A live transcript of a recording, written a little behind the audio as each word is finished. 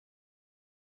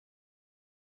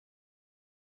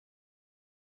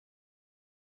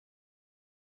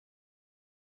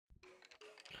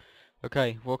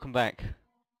Okay, welcome back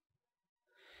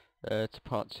to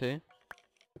part 2.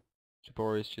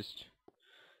 Jabori's just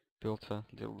built a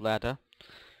little ladder.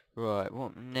 Right,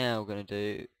 what I'm now going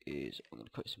to do is I'm going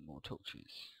to put some more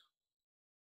torches.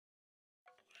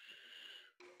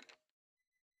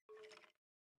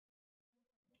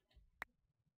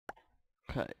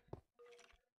 Okay.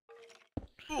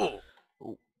 Oh,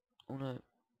 oh no.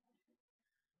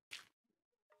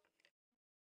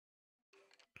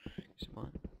 Is it mine?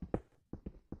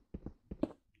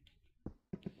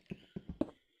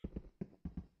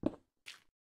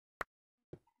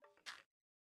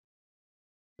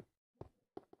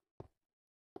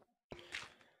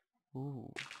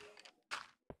 Ooh.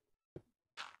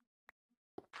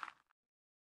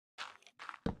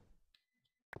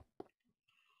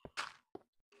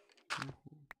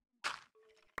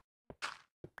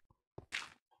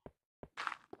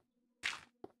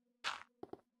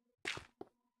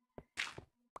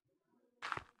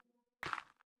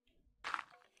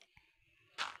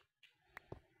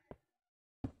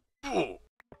 Ooh.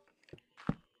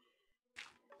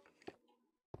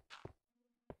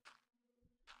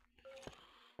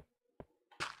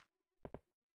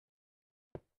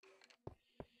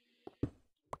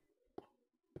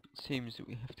 Seems that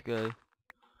we have to go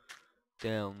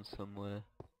down somewhere.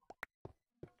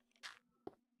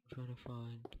 I'm trying to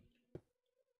find.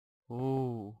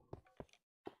 Ooh.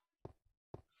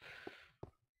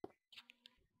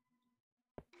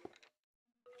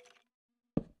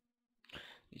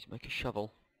 Need to make a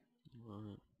shovel.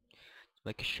 Right. Let's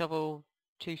make a shovel,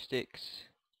 2 sticks,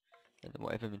 and then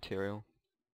whatever material.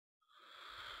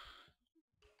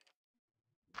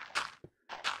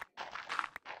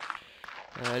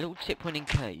 A little tip when in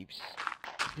caves.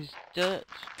 If there's dirt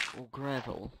or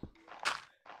gravel,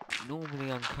 it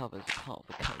normally uncovers part of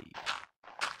the cave.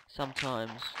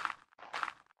 Sometimes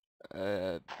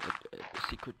a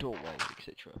secret doorway,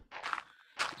 etc.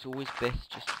 It's always best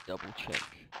just to double check.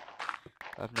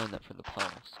 I've known that from the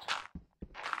past.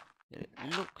 And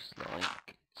it looks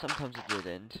like sometimes a dead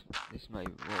end. This may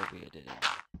well be a dead end.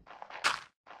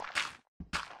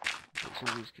 But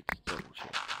it's always good to double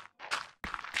check.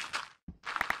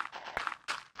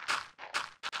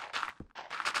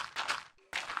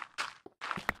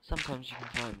 Sometimes you can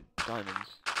find diamonds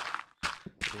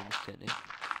doing this technique.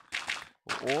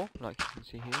 Or, like you can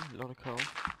see here, a lot of coal.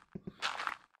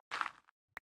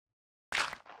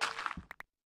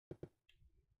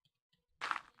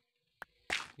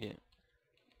 Yeah.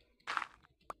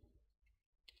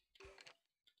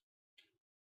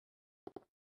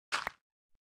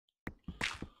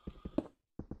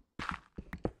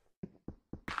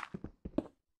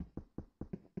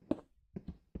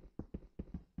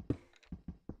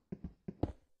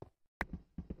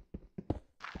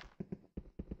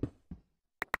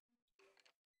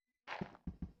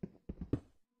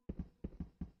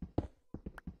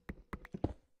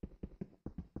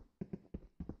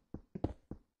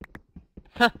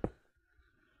 Ha!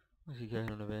 What's he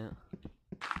going on about?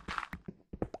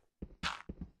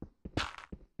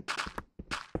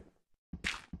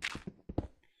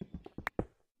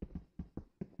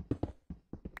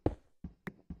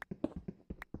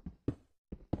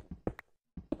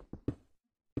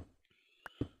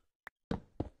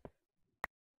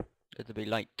 It'll be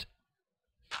late.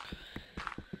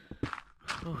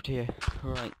 Oh dear.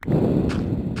 Right.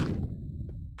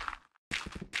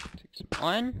 Take some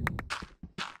iron.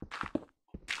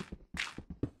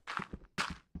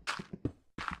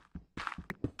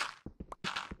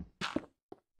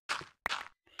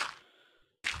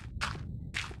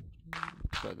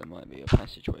 So there might be a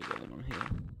passageway going on here.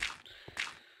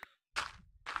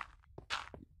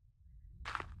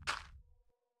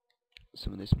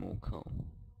 Some of this more coal.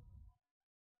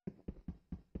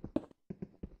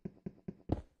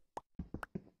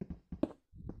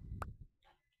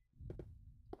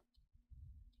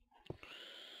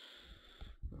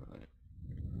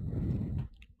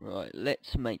 Right,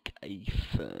 let's make a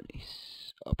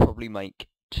furnace. I'll probably make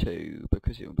 2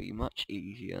 because it'll be much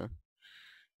easier.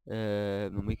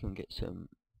 And we can get some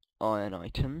iron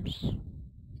items.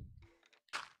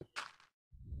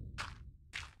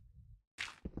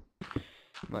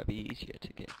 Might be easier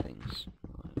to get things.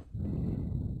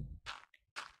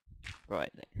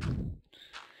 Right then.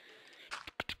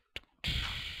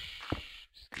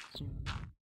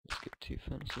 Let's get 2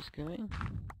 furnaces going.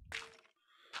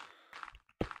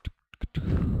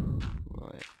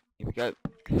 Right, here we go.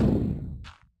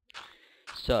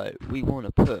 So we want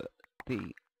to put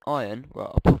the iron. Right,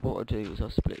 what I'll do is I'll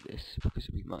split this because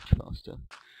it'll be much faster.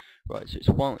 Right, so it's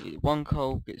one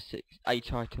coal gets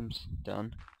 8 items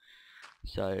done.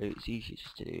 So it's easier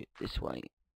just to do it this way.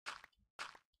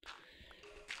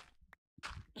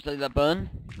 let that burn.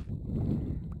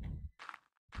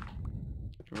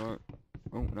 Right.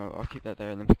 Oh no, I'll keep that there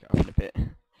and then pick it up in a bit.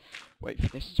 Wait for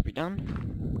this to be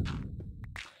done.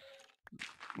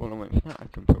 While I wait for that, I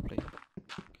can probably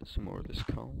get some more of this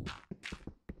coal.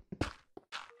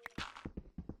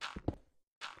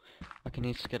 I can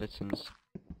hear skeletons.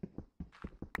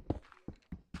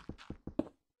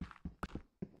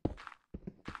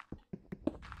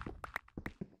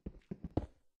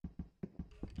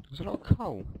 There's a lot of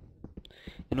coal.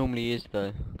 It normally is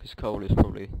though, because coal is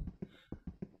probably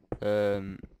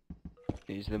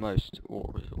is the most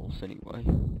ore resource anyway.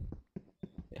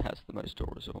 It has the most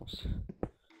ore resource.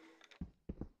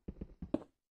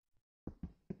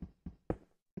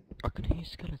 I can hear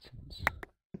skeletons.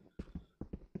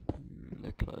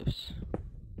 They're close.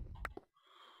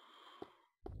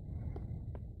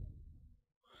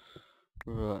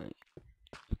 Right.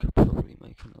 I could probably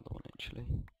make another one actually.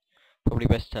 Probably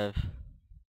best to have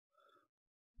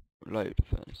a load of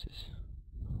furnaces.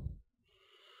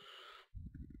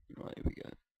 Right, here we go.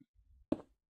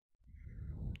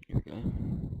 Here we go.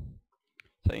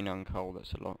 39 coal,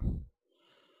 that's a lot.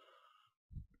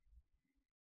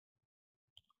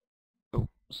 Oh,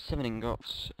 7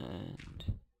 ingots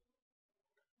and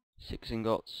 6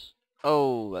 ingots.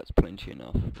 Oh, that's plenty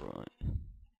enough, right.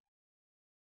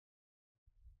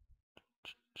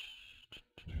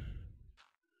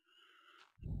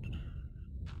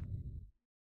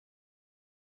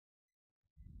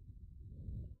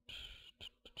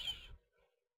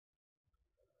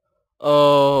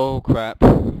 Oh, crap.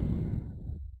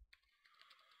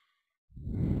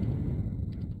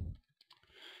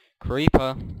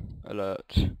 Creeper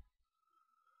alert.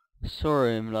 Saw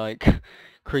him, like,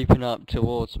 creeping up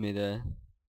towards me there.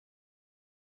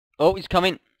 Oh, he's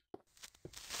coming!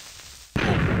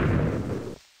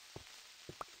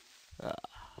 Ah,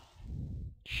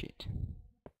 shit.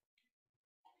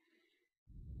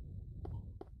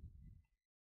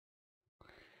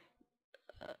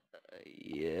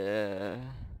 Yeah.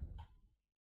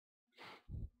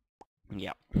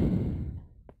 Yep.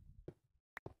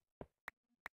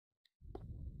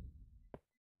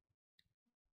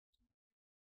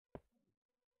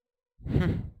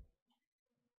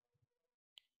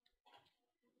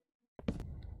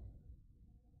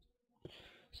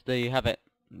 So there you have it.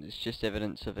 It's just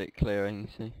evidence of it clearing, you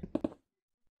see.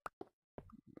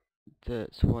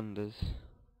 Dirt's wonders.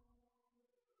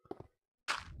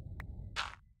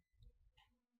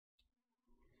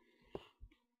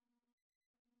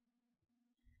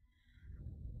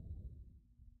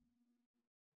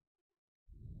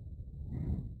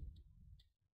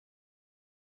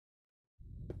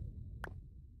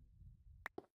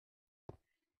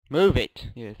 Move it!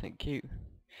 Yeah, thank you.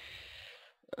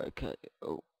 Okay,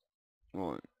 oh,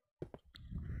 right.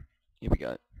 Here we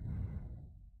go.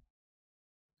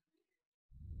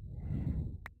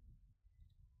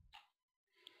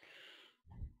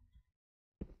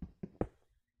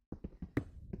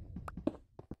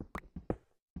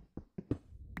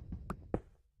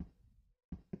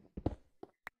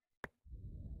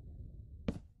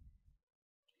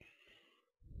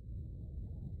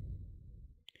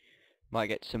 Might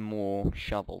get some more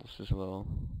shovels as well.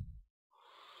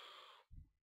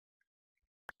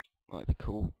 Might be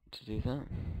cool to do that.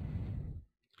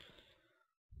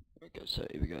 There we go, so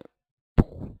here we go.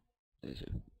 There's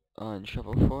an iron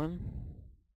shovel for him.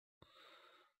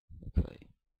 Okay.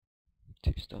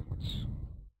 2 stone ones.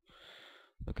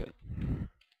 Okay.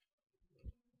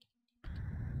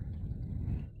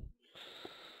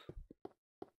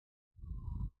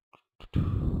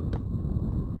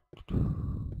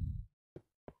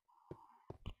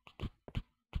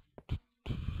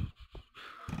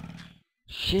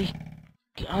 Shit!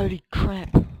 Holy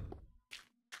crap!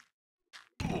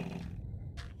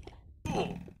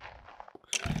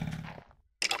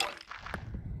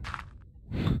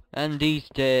 And he's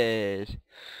dead.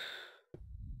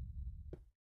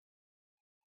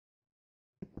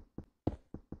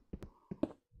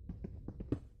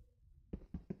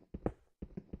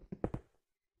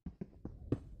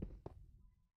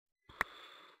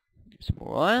 Get some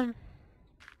more iron.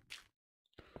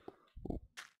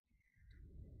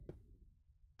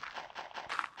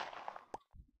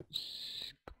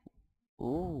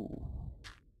 Ooh.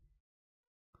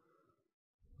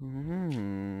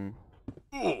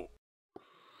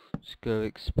 Let's go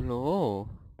explore.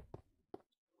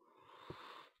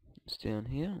 It's down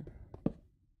here.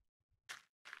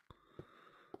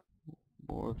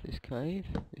 More of this cave,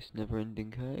 this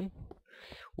never-ending cave.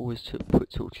 Always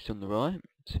put torches on the right,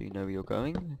 so you know where you're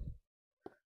going.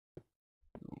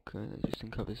 Okay, that just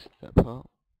uncovers that part.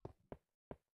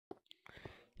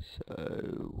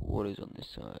 So, what is on this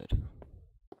side?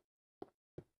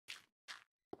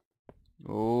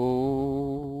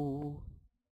 Oh,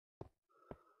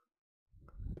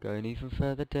 going even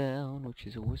further down, which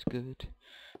is always good.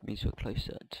 Means we're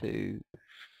closer to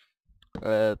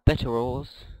better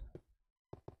ores.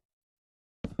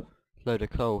 Load of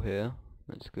coal here.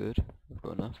 That's good. I've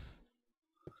got enough.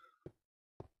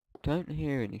 Don't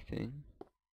hear anything.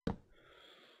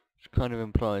 Which kind of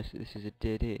implies that this is a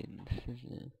dead end,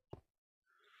 isn't it?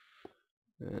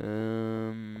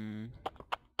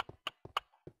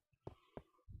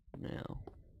 Now.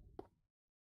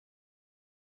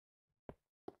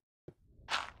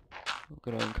 I'm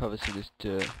gonna uncover some of this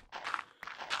dirt.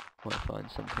 Might find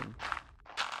something.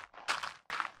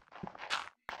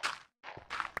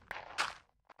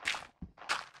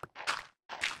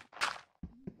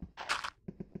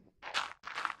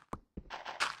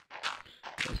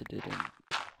 There's a dead end.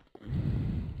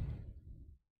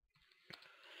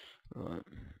 Right.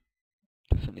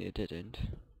 Definitely a dead end.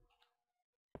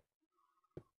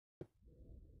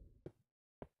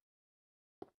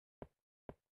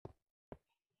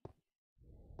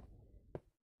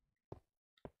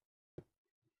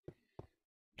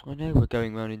 I know we're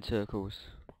going round in circles.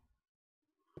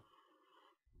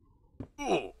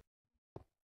 Oh.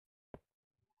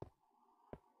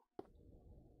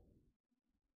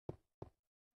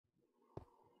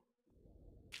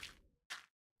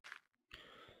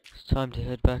 It's time to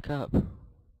head back up.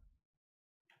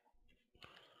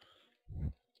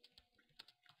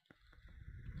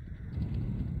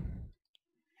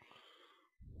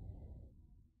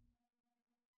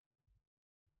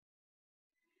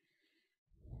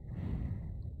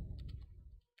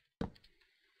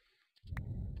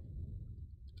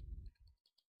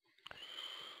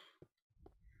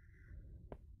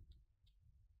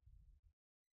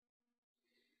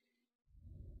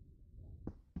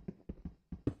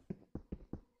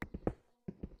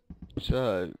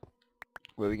 So,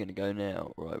 where are we going to go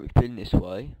now? Right, we've been this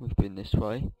way.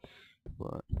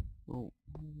 Right. Oh,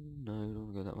 no,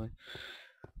 don't go that way.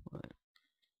 Right.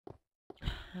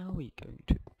 How are we going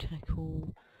to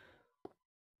tackle?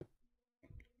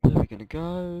 Where are we going to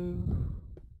go?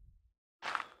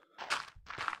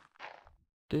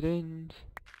 Dead end.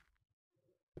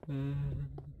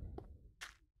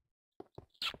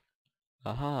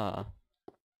 Aha.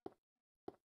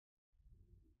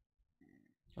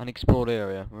 Unexplored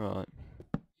area, right.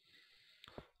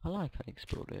 I like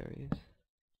unexplored areas.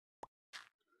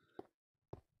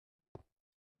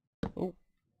 Oh.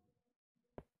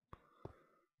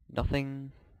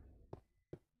 Nothing.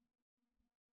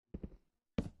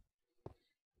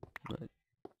 Right.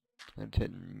 I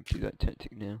intend to do that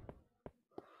tactic now.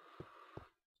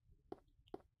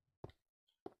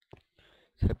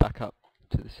 Let's head back up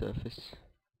to the surface.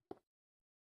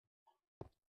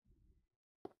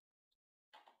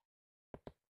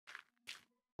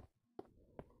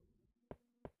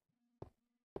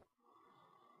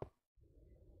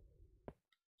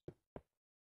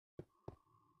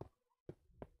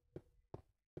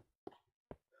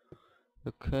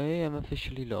 Okay, I'm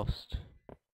officially lost.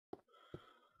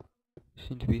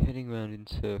 Seem to be heading round in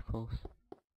circles.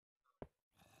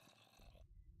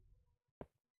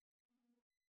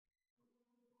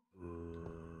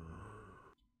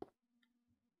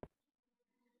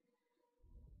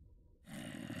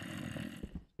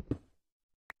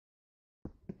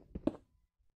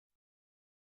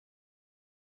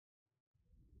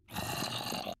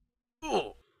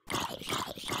 Oh.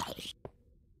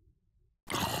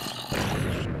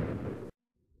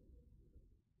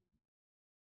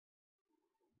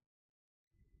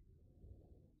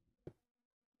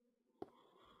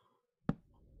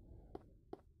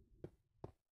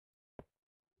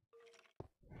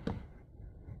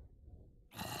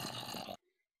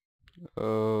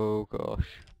 Oh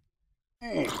gosh.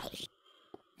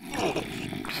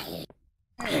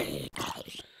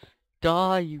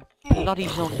 Die, you bloody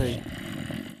zombie!